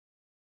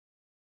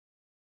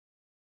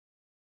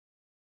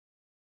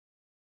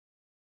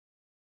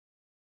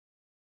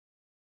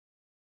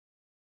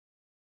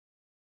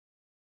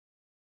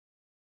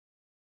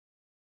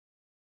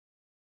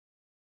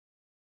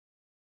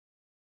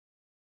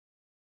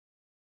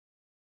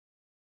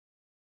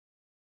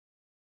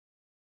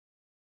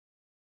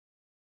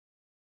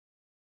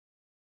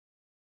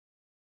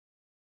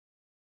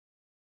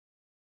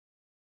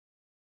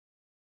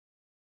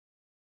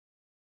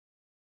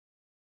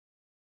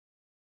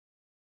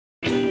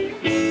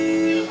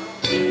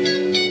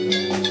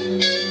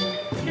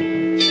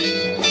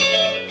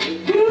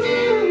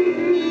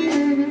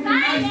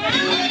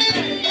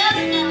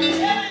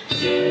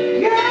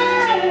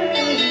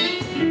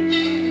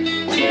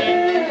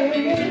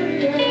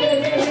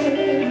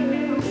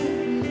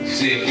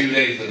See, a few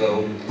days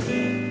ago,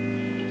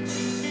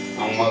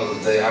 on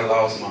Mother's Day, I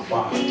lost my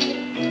father.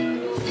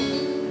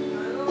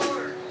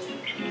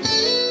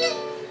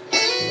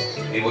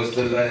 He was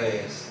the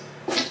last.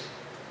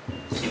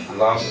 I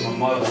lost my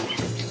mother.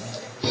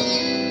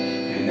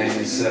 Her name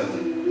is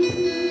Seven.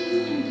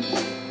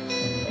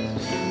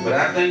 But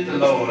I thank the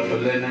Lord for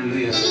letting him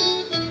live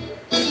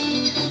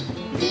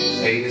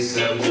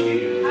 87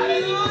 years.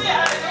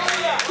 Hallelujah!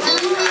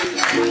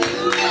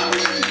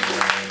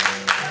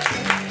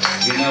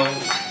 You know,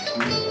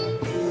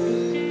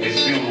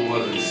 his funeral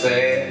wasn't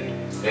sad,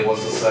 it was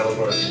a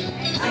celebration.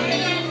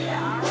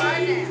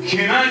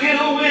 Can I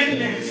get a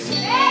witness?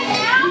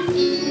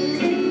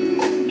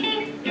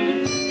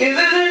 Is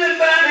there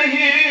anybody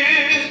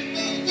here?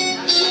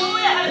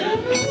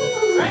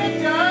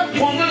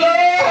 Want the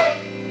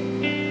Lord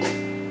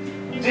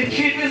to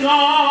keep his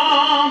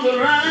arms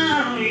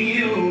around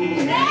you?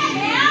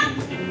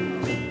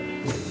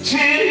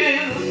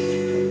 Jesus.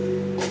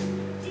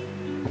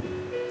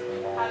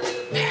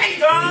 Ain't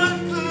God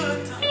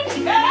good?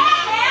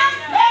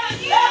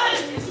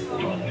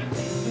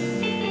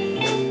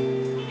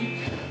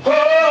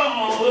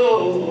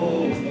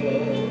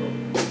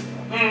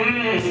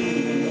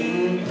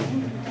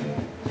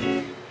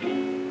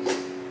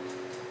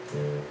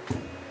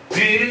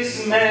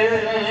 This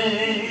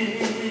man,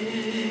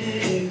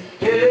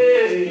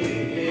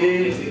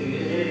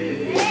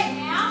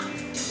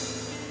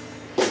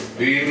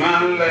 be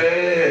my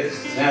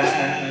last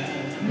time.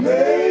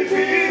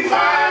 Maybe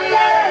my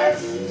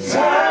last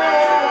time.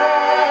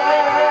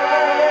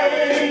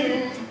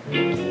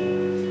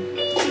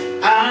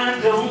 I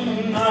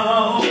don't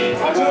know.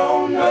 I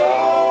don't know.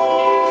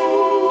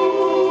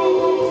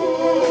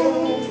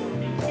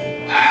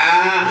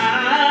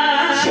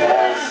 I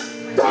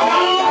just don't know.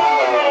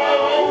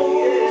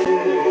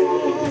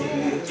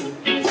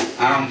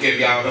 I don't care if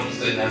y'all don't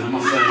say that. I'm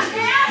gonna say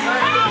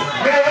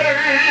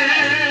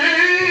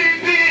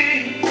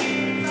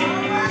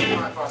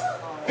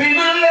be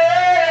my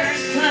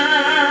last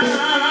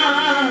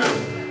time.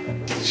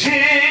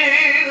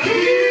 Jesus,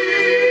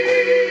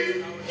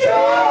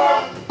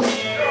 you're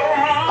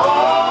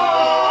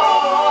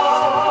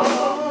all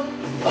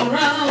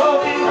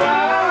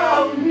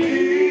around me.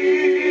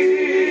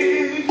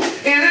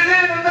 Is there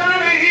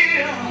anybody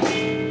here?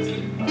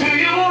 Do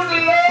you want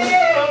the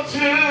Lord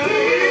to?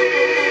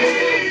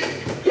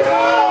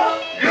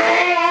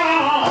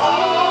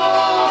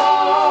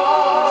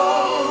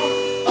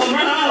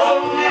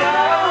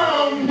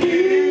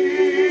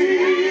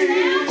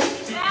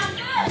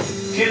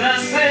 Can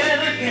I say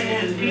it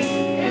again?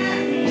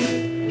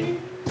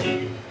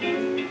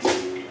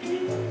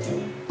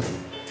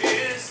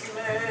 This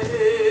man,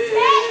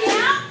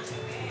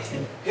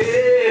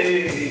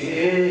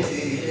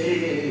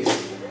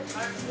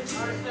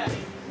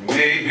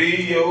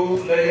 maybe your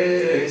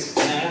last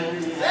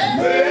time.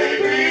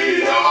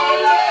 Maybe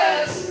your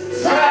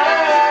last time.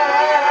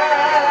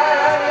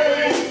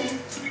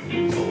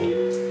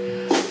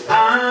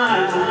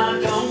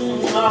 I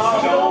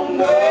don't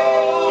know.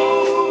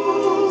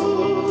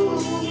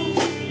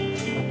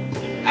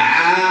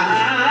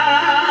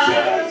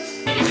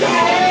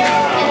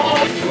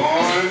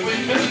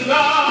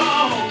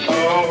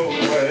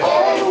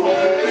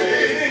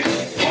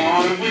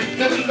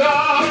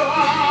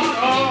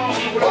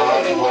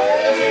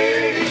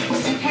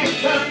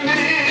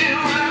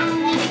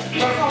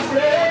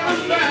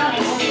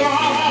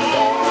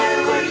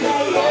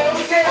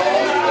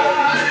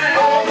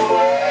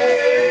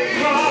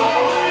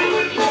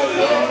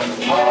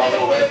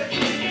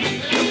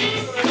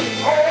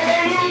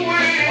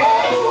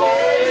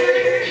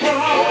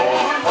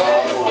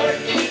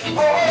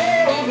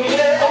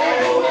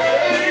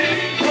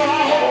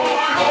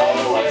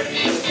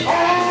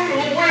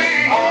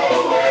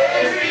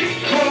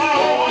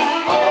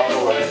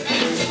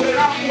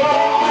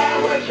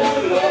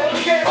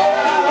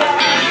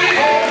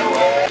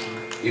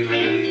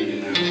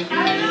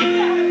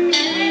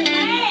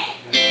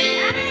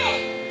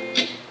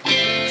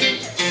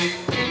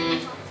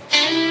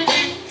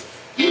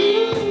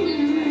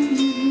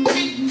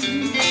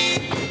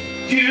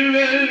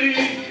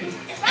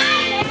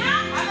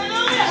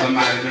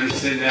 Somebody been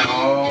sitting there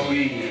all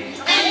week.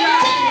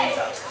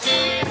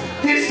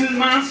 This is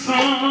my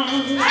song.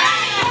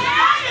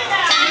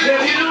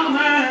 If you don't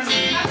mind,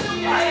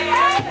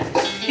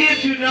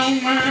 if you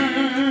don't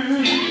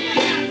mind,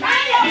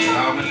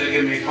 y'all can look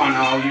at me funny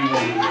all you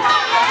want.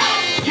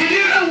 If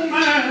you don't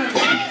mind,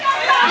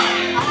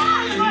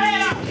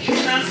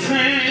 can I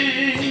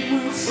sing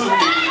my song?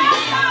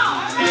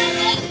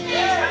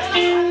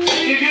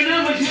 If you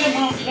never hear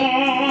my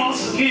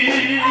voice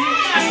again,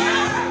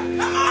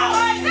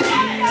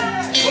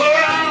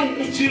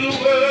 to the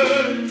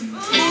word.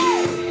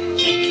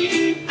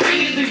 I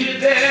used to hear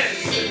that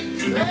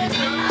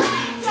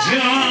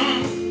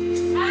John.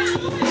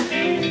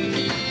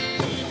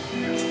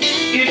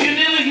 If you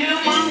never hear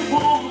my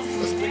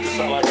voice,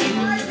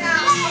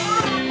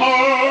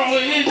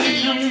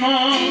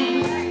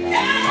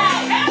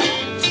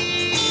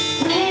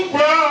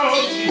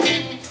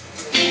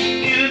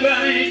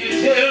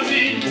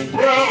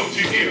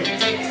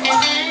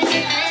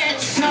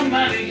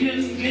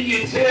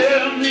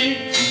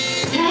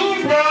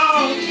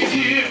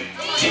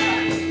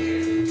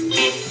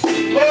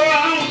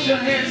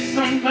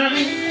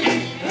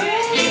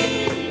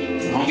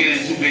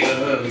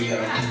 love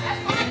y'all.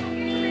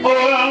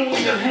 Oh, I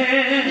want your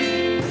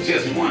hand,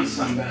 just one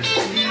somebody.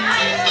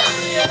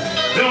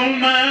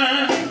 Don't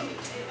mind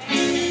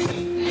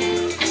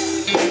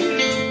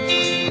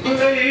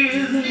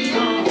praising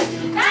God.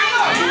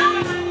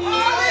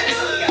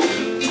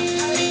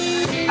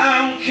 I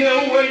don't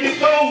care where you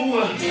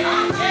go,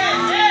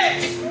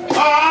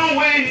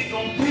 always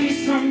gonna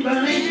be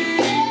somebody.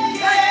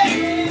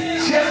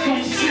 Just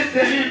gonna sit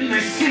there in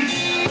the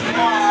seat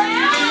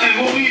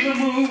and won't even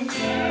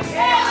move.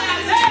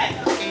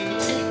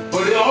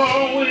 But it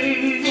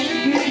always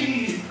gonna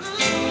be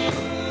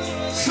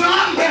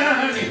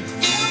somebody.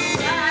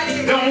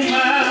 Don't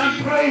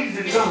mind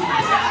praising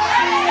God.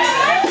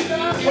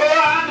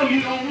 Oh, I know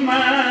you don't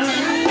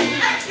mind.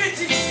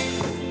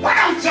 Why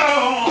don't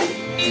y'all?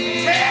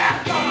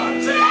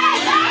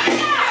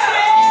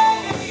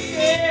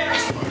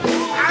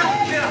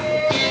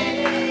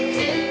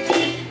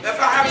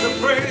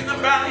 Praising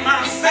about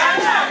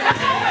myself.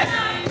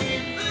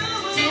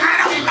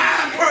 I don't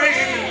mind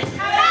praising.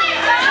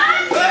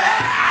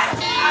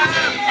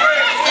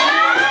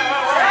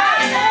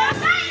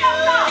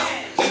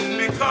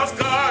 Because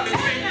God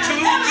has been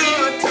too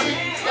good to me.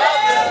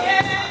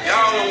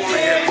 Y'all don't want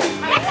to hear me.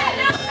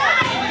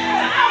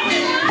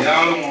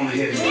 Y'all don't want to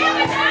hear me.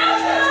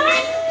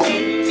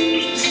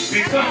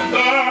 Because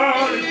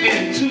God has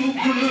been too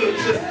good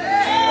to me.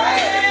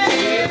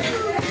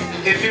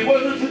 If it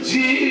wasn't for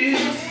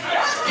Jesus,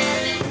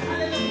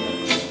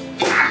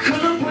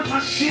 my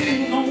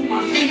shoes on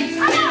my feet.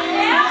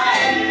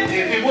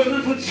 If it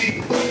wasn't for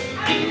Jesus,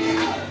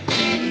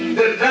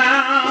 the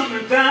down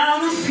and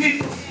down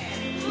people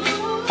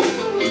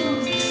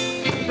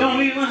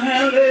don't even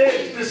have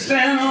legs to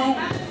stand on.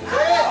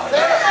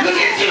 Look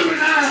at you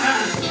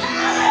now.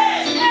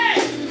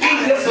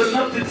 Ain't just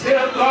enough to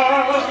tell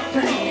God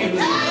thank you.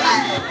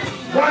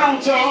 Why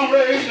don't y'all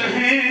raise your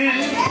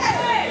hands?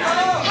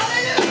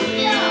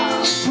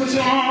 Put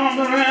your arm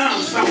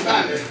around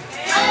somebody.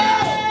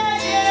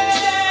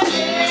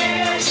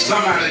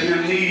 Somebody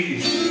you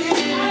need.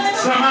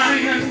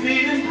 Somebody you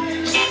need.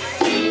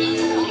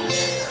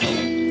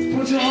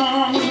 Put your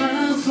arm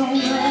around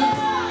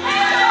somebody.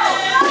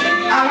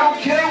 I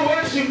don't care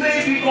what you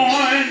may be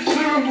going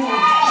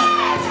through.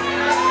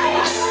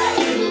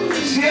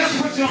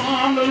 Just put your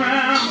arm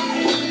around.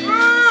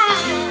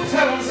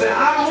 Tell them, say,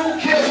 I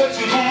don't care what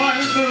you're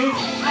going through.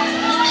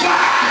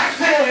 God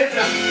said,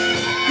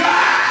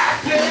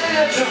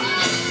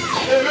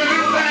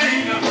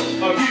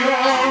 everything will be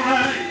all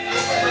right.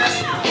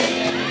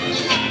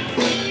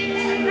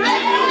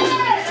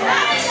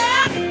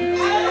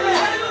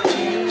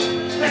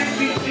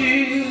 Thank you,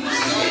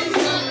 Jesus.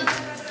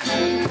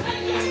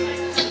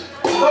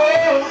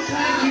 Oh,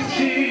 thank you,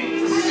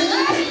 Jesus.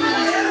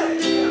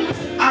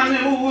 I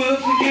never will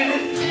forget it.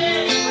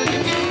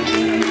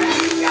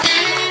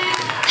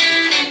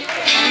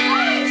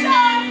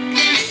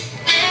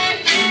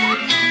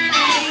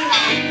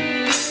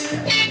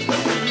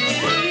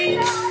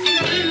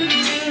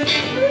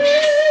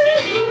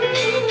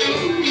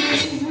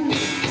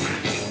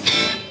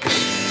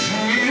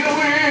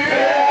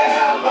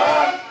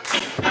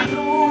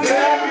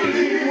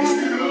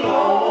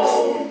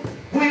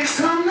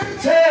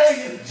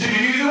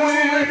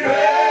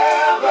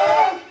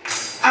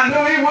 I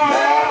know he won't.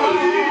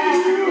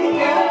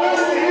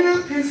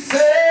 You can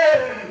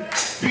say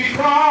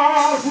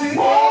because he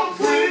walks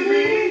with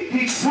me.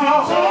 He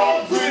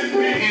talks with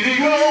me. He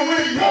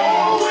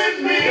go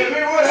with me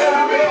everywhere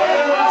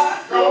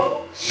I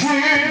go.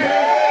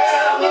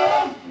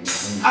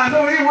 I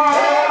know he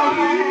won't.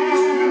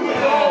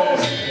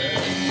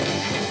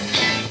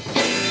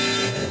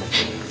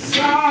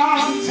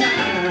 Sometimes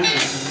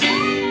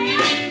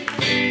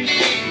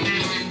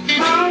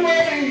my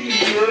way.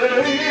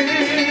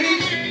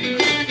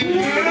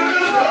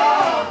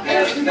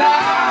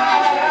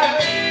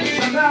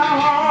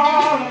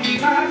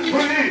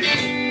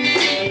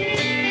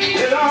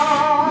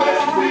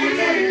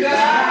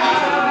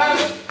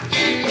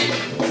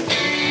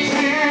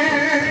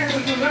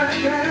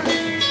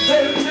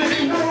 Let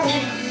me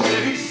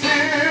know.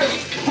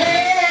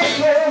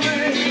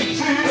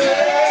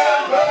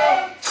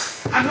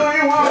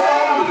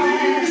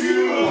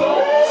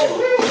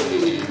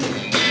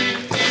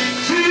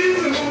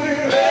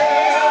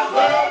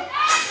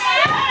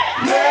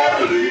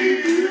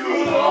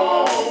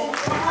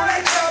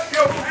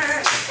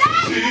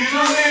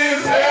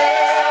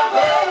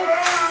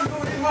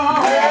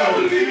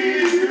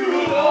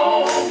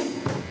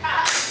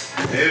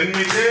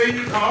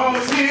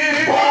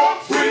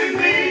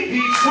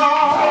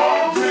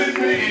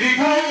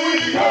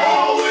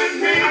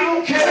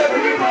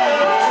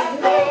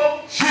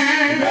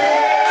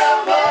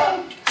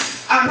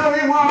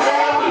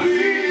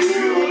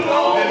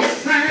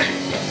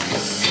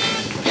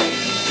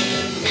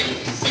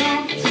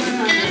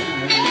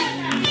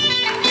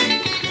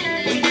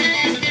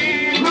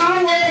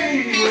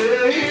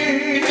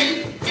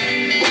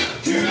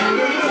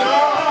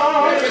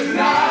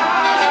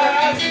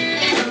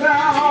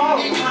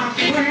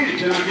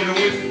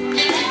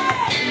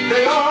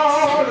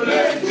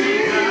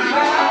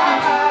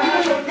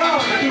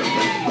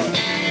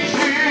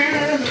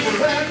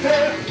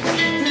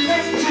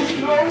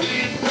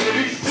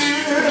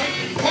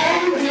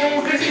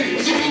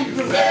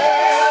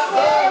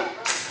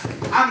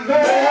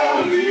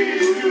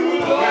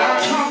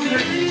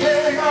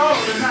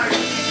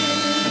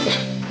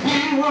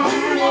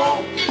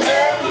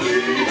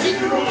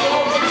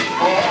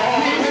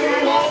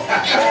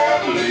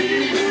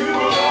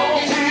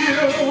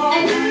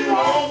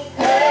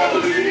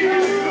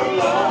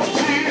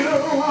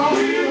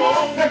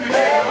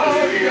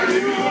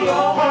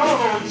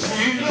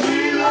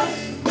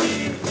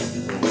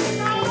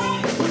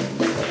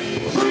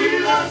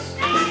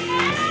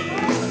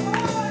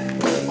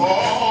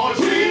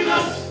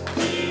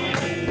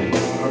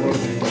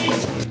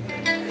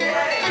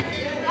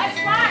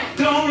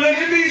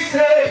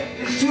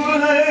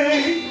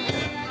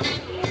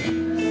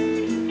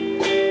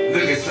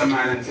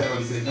 somebody and tell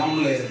them, say,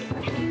 don't let it.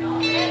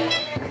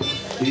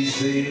 He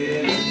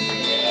said,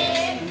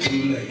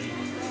 too late.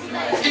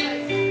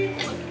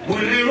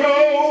 When they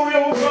roll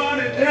your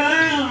body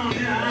down,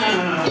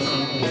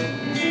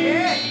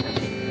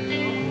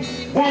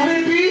 won't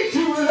it be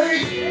too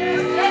late?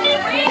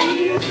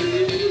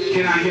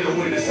 Can I get a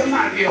witness?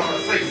 Somebody ought to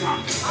say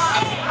something.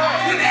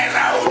 When they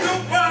roll your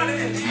body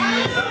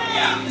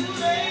down,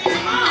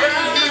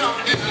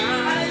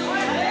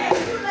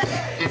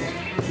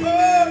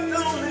 oh,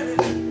 don't let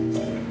it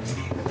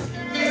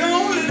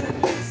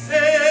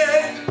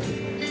say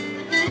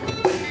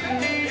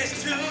it's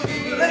too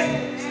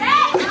late.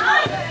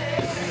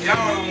 Y'all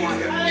don't want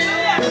to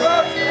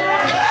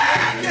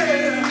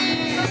hear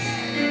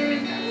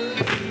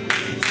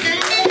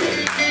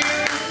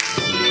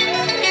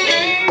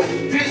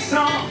this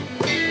song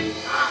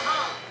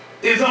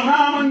is on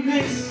our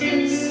next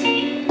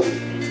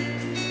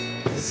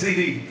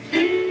CD.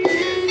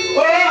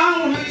 Oh, I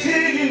want to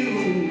tell you,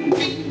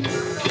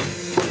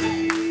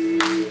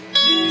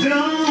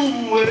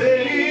 don't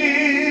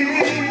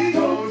wait,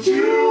 don't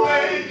you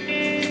wait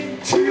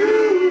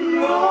too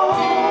long.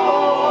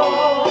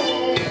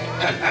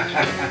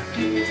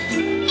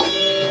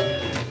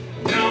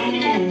 Don't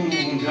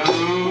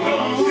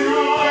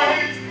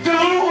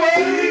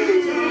wait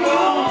too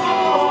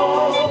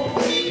long.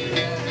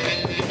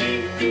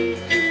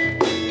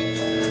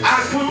 I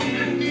come to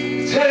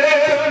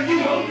tell you,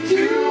 don't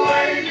you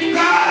wait.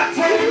 God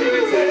told me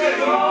to tell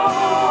you.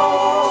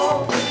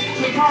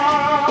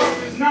 Tomorrow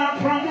is not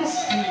promised.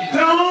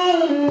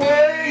 Don't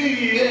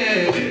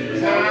wait.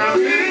 Time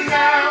is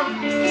now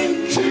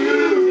to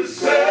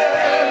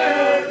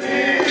serve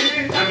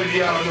Him. How many of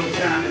y'all know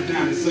time is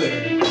now to serve?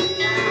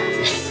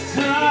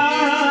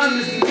 Time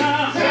is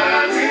now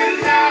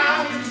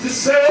to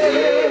serve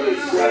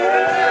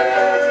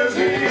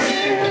Him.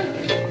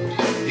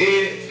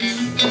 Yeah.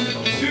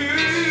 To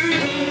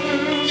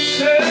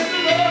serve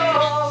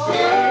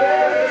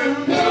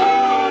the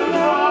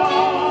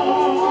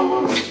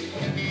Lord.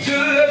 To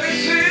let me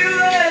see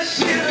that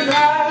shit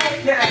right,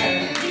 yeah.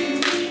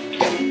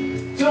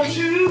 Don't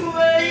you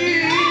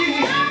wait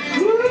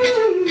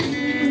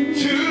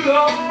too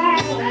long.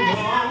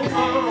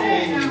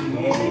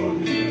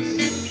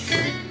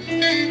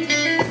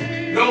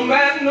 No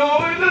man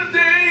knowing the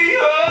day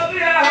or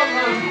the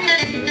hour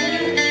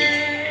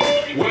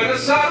when the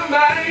Son of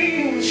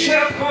Man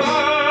shall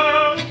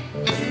come.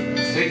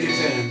 Take your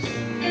time.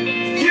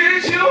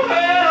 Get your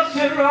house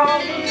in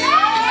wrong.